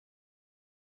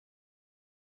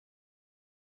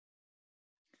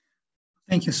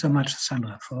Thank you so much,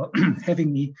 Sandra, for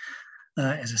having me.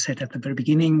 As I said at the very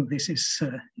beginning, this is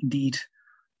indeed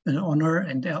an honor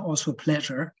and also a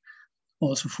pleasure,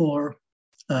 also for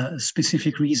a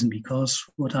specific reason, because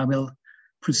what I will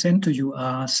present to you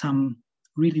are some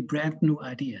really brand new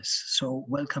ideas. So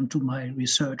welcome to my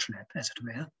research lab, as it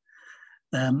were.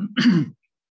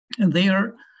 And they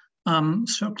are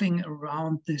circling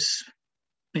around this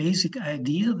basic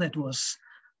idea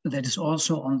that is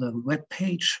also on the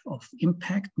webpage of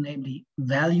Impact, namely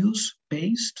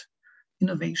values-based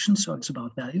innovation. So it's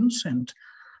about values. And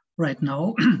right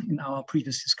now, in our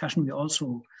previous discussion, we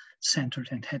also centered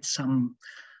and had some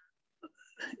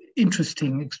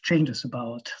interesting exchanges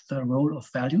about the role of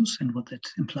values and what that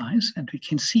implies. And we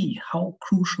can see how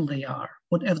crucial they are,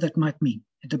 whatever that might mean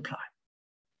and imply.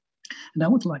 And I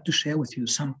would like to share with you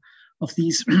some of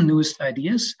these newest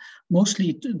ideas,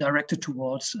 mostly directed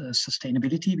towards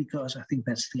sustainability, because I think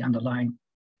that's the underlying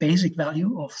basic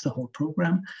value of the whole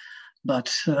program.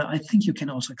 But I think you can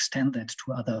also extend that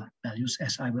to other values,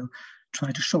 as I will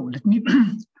try to show. Let me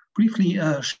briefly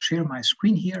share my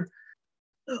screen here.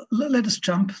 Let us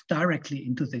jump directly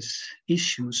into these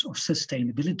issues of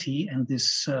sustainability and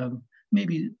this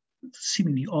maybe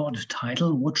seemingly odd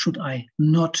title, What Should I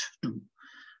Not Do?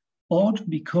 Odd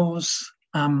because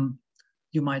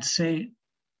you might say,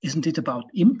 isn't it about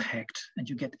impact? And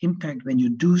you get impact when you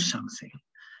do something.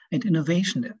 And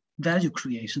innovation, value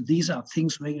creation, these are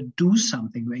things where you do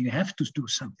something, where you have to do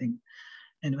something.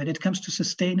 And when it comes to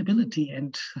sustainability,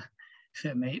 and if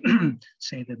I may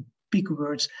say the big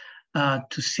words,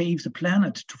 to save the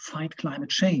planet, to fight climate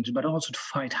change, but also to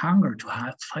fight hunger,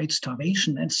 to fight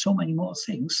starvation, and so many more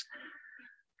things,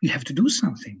 you have to do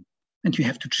something. And you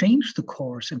have to change the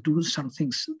course and do some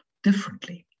things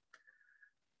differently.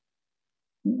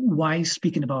 Why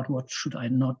speaking about what should I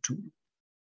not do?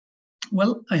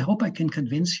 Well, I hope I can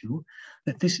convince you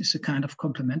that this is a kind of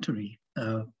complementary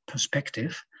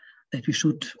perspective that we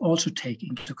should also take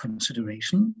into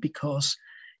consideration, because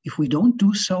if we don't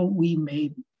do so, we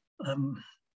may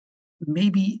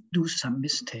maybe do some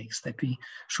mistakes that we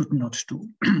should not do.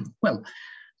 Well,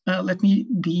 let me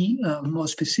be more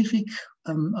specific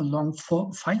along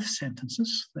 5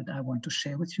 sentences that I want to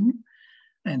share with you.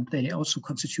 And they also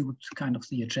constitute kind of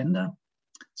the agenda.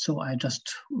 So I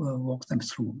just walk them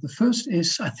through. The first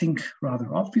is, I think,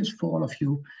 rather obvious for all of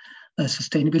you.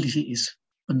 Sustainability is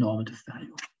a normative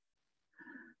value.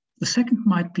 The second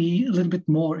might be a little bit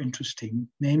more interesting.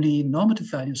 Namely,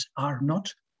 normative values are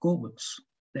not goals.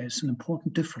 There's an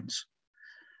important difference.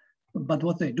 But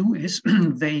what they do is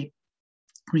they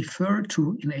refer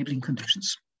to enabling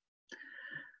conditions.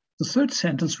 The third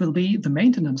sentence will be the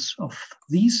maintenance of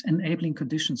these enabling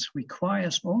conditions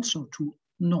requires also to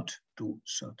not do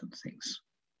certain things.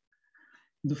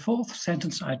 The fourth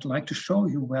sentence, I'd like to show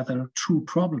you where the true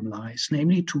problem lies,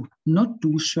 namely to not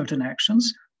do certain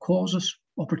actions causes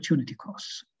opportunity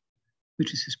costs,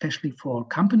 which is especially for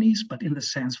companies, but in the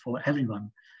sense for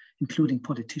everyone, including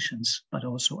politicians, but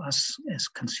also us as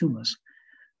consumers,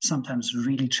 sometimes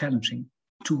really challenging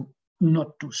to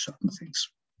not do certain things.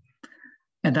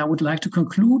 And I would like to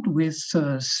conclude with,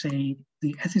 say,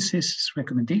 the ethicist's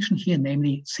recommendation here,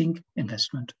 namely think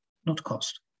investment, not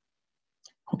cost.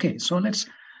 Okay, so let's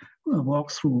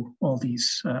walk through all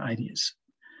these ideas.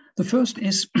 The first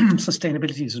is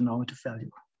sustainability is a normative value.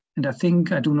 And I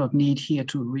think I do not need here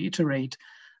to reiterate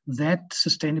that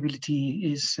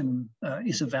sustainability is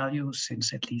a value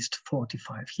since at least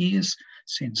 45 years,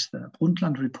 since the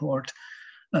Brundtland report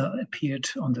appeared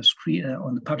on the screen,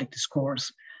 on the public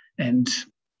discourse, and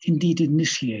indeed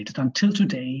initiated until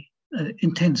today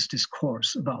intense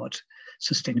discourse about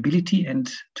sustainability. And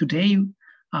today,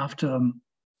 after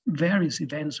various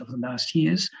events of the last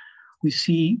years, we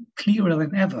see clearer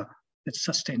than ever that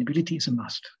sustainability is a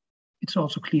must. It's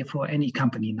also clear for any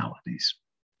company nowadays.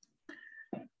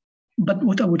 But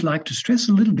what I would like to stress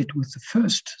a little bit with the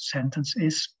first sentence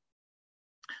is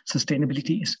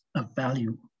sustainability is a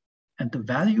value. And the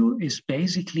value is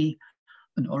basically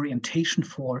an orientation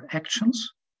for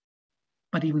actions,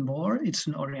 but even more, it's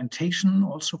an orientation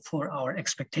also for our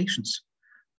expectations.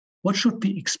 What should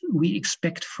we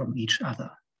expect from each other?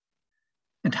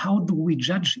 And how do we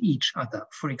judge each other?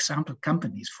 For example,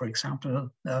 companies, for example,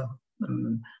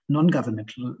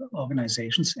 non-governmental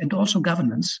organizations, and also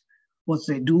governments, what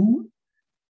they do,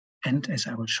 and as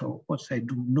I will show, what they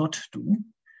do not do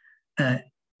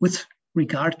with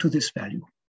regard to this value.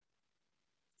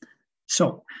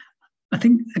 So I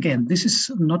think, again, this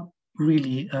is not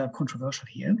really controversial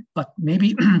here, but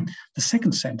maybe the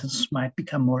second sentence might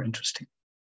become more interesting.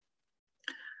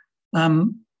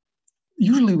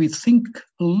 Usually we think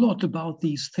a lot about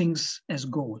these things as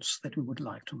goals that we would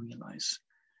like to realize.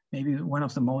 Maybe one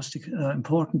of the most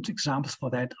important examples for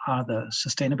that are the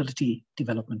Sustainability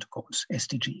Development Goals,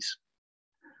 SDGs.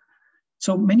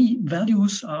 So many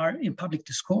values are in public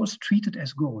discourse treated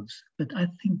as goals, but I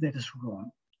think that is wrong.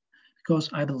 Because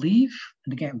I believe,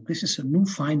 and again, this is a new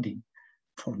finding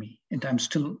for me, and I'm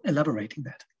still elaborating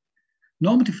that.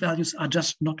 Normative values are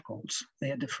just not goals.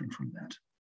 They are different from that.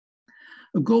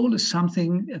 A goal is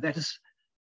something that is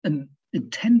an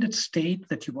intended state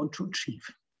that you want to achieve.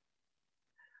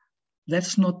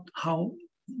 That's not how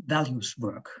values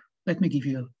work. Let me give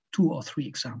you 2 or 3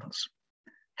 examples.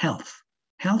 Health.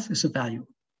 Health is a value.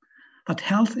 But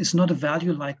health is not a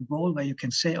value like a goal where you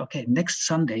can say, okay, next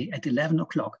Sunday at 11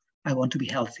 o'clock, I want to be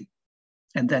healthy.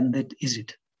 And then that is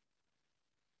it.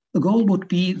 The goal would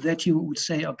be that you would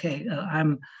say, okay,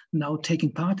 I'm now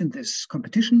taking part in this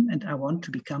competition and I want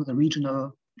to become the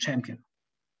regional champion.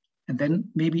 And then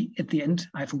maybe at the end,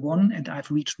 I've won and I've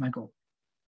reached my goal.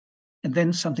 And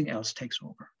then something else takes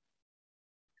over.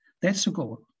 That's a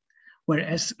goal.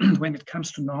 Whereas when it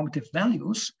comes to normative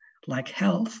values, like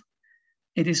health,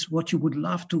 it is what you would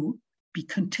love to be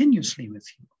continuously with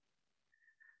you.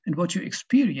 And what you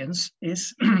experience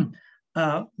is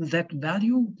that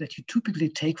value that you typically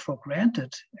take for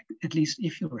granted, at least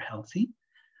if you're healthy,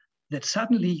 that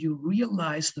suddenly you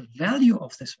realize the value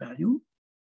of this value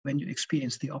when you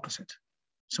experience the opposite.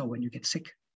 So when you get sick.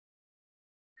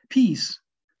 Peace,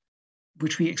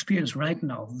 which we experience right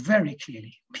now very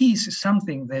clearly. Peace is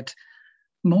something that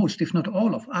most, if not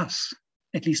all of us,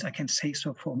 at least I can say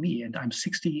so for me, and I'm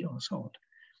 60 years old,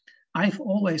 I've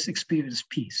always experienced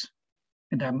peace.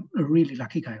 And I'm a really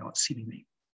lucky guy, seemingly.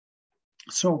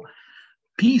 So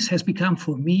peace has become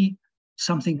for me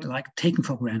something like taken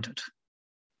for granted.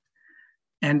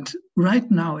 And right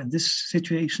now in this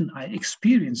situation, I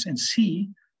experience and see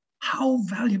how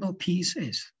valuable peace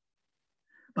is.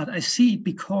 But I see it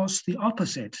because the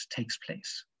opposite takes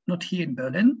place, not here in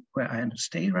Berlin, where I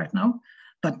stay right now,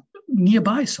 but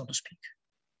nearby, so to speak.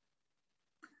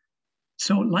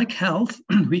 So like health,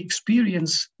 we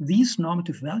experience these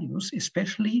normative values,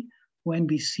 especially when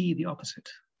we see the opposite,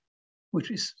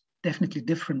 which is definitely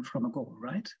different from a goal,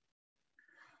 right?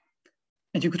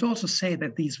 And you could also say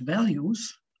that these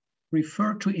values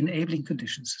refer to enabling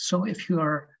conditions. So if you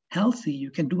are healthy,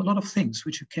 you can do a lot of things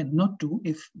which you cannot do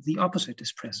if the opposite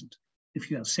is present,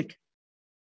 if you are sick.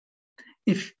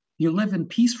 If you live in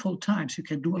peaceful times, you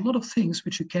can do a lot of things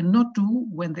which you cannot do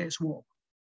when there's war.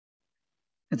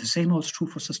 And the same holds true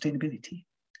for sustainability.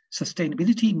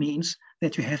 Sustainability means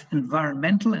that you have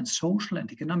environmental and social and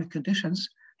economic conditions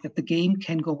that the game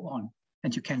can go on.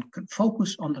 And you can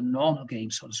focus on the normal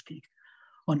game, so to speak,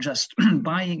 on just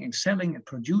buying and selling and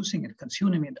producing and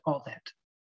consuming and all that.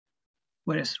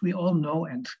 Whereas we all know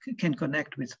and can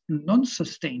connect with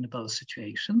non-sustainable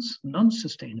situations,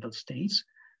 non-sustainable states,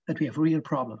 that we have real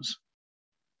problems,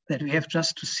 that we have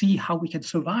just to see how we can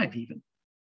survive even.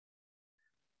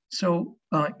 So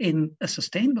in a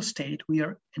sustainable state, we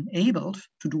are enabled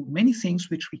to do many things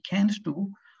which we can't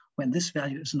do when this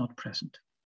value is not present.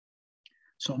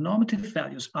 So normative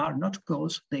values are not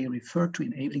goals, they refer to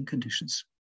enabling conditions.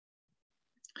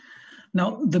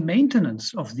 Now, the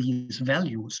maintenance of these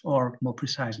values, or more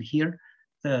precisely here,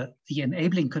 the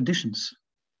enabling conditions,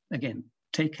 again,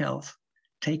 take health,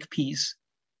 take peace,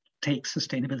 take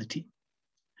sustainability.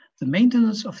 The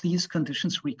maintenance of these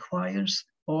conditions requires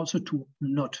also to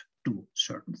not do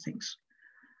certain things,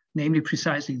 namely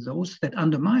precisely those that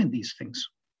undermine these things.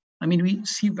 I mean, we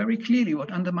see very clearly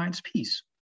what undermines peace.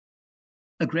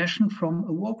 Aggression from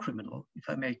a war criminal, if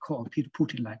I may call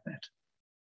Putin like that.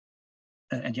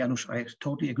 And Janusz, I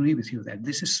totally agree with you that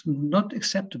this is not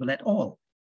acceptable at all,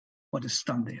 what is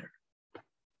done there.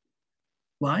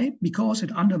 Why? Because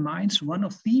it undermines one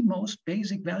of the most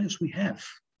basic values we have,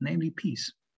 namely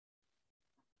peace.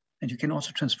 And you can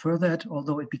also transfer that,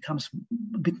 although it becomes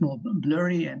a bit more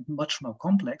blurry and much more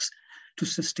complex, to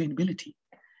sustainability.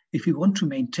 If we want to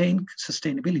maintain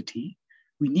sustainability,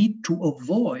 we need to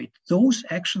avoid those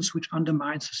actions which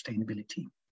undermine sustainability.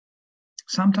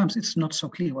 Sometimes it's not so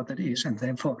clear what that is, and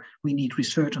therefore we need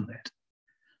research on that.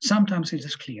 Sometimes it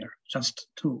is clear. Just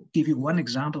to give you one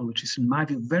example, which is in my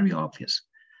view very obvious,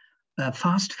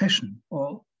 fast fashion,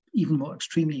 or even more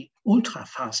extremely ultra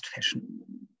fast fashion,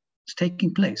 is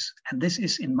taking place. And this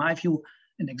is, in my view,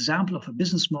 an example of a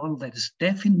business model that is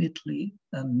definitely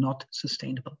not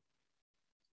sustainable.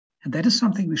 And that is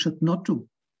something we should not do.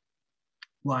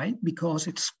 Why? Because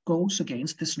it goes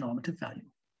against this normative value.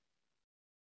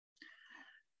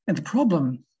 And the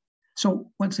problem,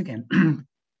 so once again,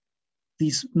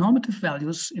 these normative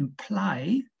values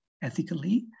imply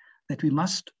ethically that we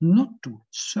must not do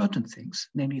certain things,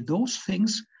 namely those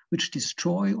things which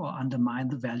destroy or undermine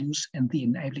the values and the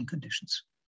enabling conditions.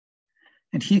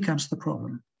 And here comes the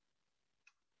problem.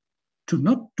 To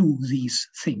not do these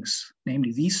things,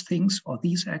 namely these things or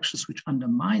these actions which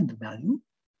undermine the value,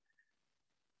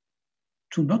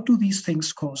 to not do these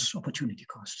things causes opportunity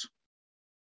costs.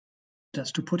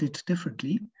 Just to put it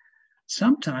differently,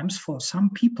 sometimes for some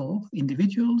people,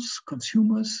 individuals,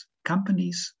 consumers,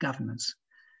 companies, governments,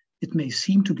 it may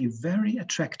seem to be very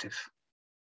attractive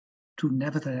to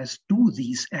nevertheless do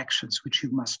these actions which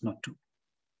you must not do.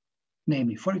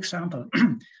 Namely, for example,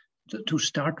 to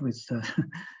start with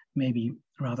maybe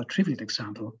rather trivial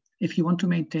example, if you want to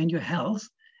maintain your health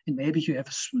and maybe you have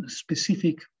a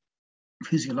specific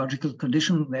physiological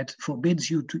condition that forbids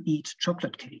you to eat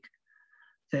chocolate cake,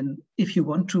 then if you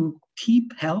want to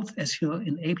keep health as your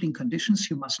enabling conditions,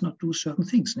 you must not do certain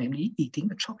things, namely eating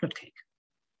a chocolate cake.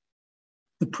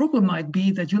 The problem might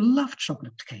be that you love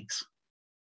chocolate cakes.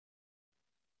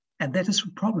 And that is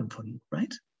a problem for you,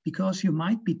 right? Because you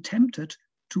might be tempted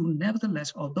to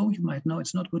nevertheless, although you might know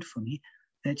it's not good for me,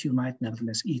 that you might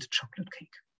nevertheless eat a chocolate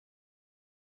cake.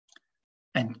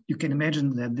 And you can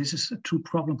imagine that this is a true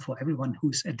problem for everyone who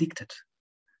is addicted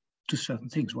to certain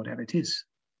things, whatever it is.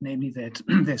 Namely that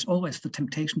there's always the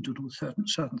temptation to do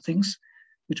certain things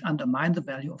which undermine the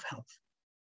value of health.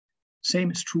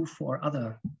 Same is true for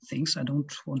other things. I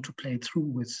don't want to play through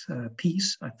with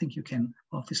peace. I think you can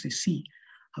obviously see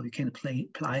how you can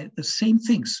apply the same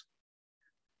things.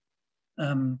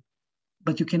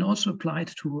 But you can also apply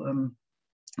it to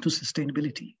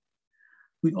sustainability.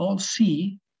 We all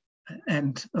see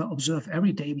and observe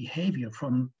everyday behavior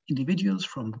from individuals,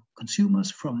 from consumers,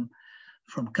 from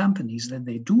companies, that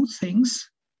they do things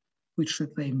which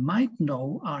they might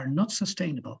know are not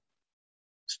sustainable.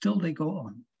 Still they go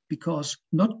on, because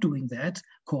not doing that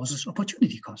causes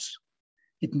opportunity costs.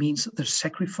 It means the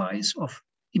sacrifice of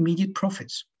immediate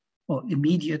profits or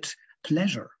immediate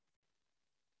pleasure.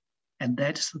 And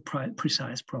that is the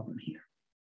precise problem here.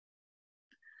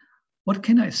 What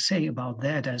can I say about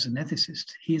that as an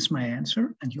ethicist? Here's my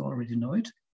answer, and you already know it.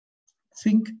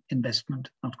 Think investment,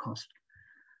 not cost.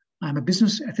 I'm a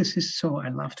business ethicist, so I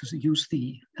love to use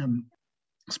the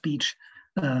speech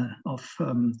or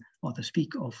the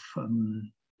speak of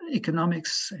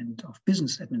economics and of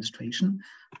business administration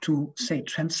to say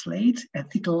translate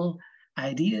ethical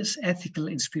ideas, ethical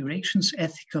inspirations,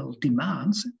 ethical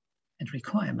demands and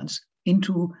requirements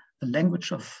into the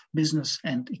language of business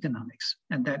and economics.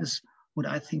 And that is what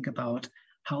I think about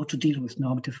how to deal with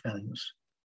normative values.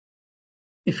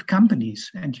 If companies,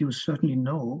 and you certainly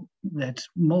know that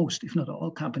most, if not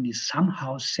all companies,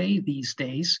 somehow say these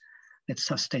days that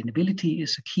sustainability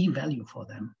is a key value for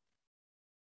them,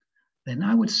 then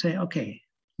I would say, okay,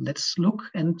 let's look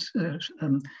and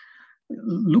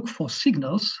look for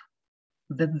signals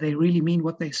that they really mean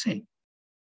what they say,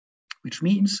 which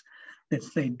means that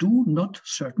they do not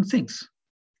certain things.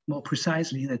 More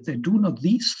precisely, that they do not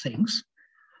these things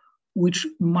which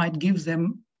might give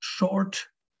them short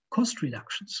cost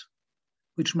reductions,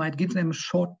 which might give them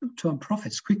short-term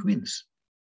profits, quick wins,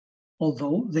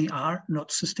 although they are not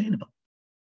sustainable.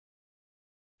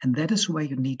 And that is where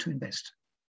you need to invest.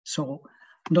 So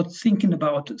not thinking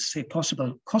about, say,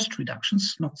 possible cost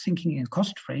reductions, not thinking in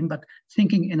cost frame, but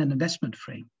thinking in an investment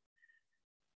frame.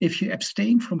 If you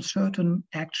abstain from certain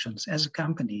actions as a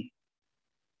company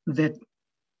that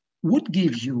would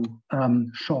give you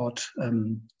short,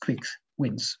 quick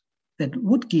wins, that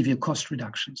would give you cost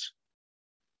reductions,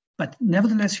 but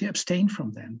nevertheless you abstain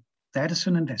from them, that is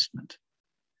an investment.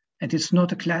 And it's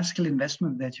not a classical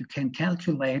investment that you can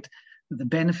calculate the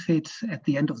benefit at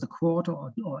the end of the quarter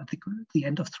or at the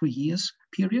end of 3 years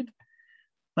period,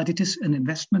 but it is an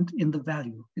investment in the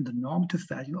value, in the normative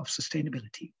value of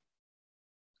sustainability.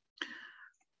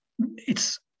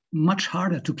 It's much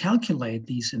harder to calculate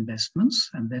these investments,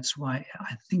 and that's why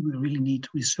I think we really need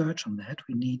research on that.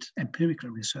 We need empirical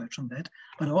research on that,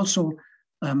 but also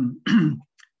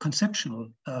conceptual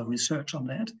research on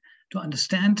that to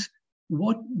understand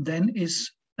what then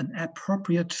is an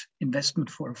appropriate investment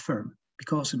for a firm,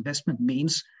 because investment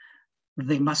means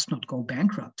they must not go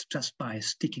bankrupt just by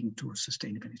sticking to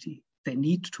sustainability. They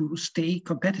need to stay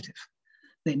competitive.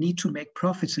 They need to make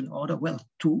profits in order, well,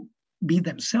 to be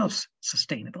themselves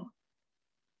sustainable.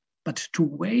 But to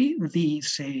weigh the,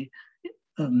 say,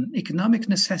 economic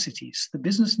necessities, the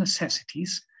business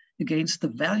necessities against the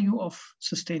value of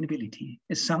sustainability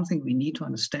is something we need to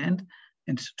understand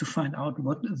and to find out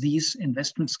what these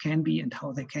investments can be and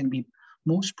how they can be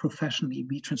most professionally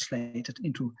be translated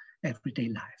into everyday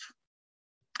life.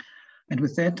 And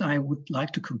with that, I would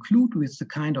like to conclude with the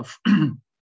kind of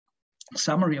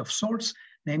summary of sorts,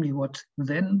 namely what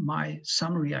then my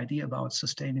summary idea about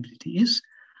sustainability is.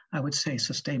 I would say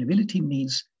sustainability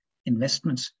means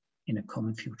investments in a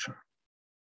common future.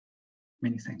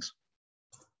 Many thanks.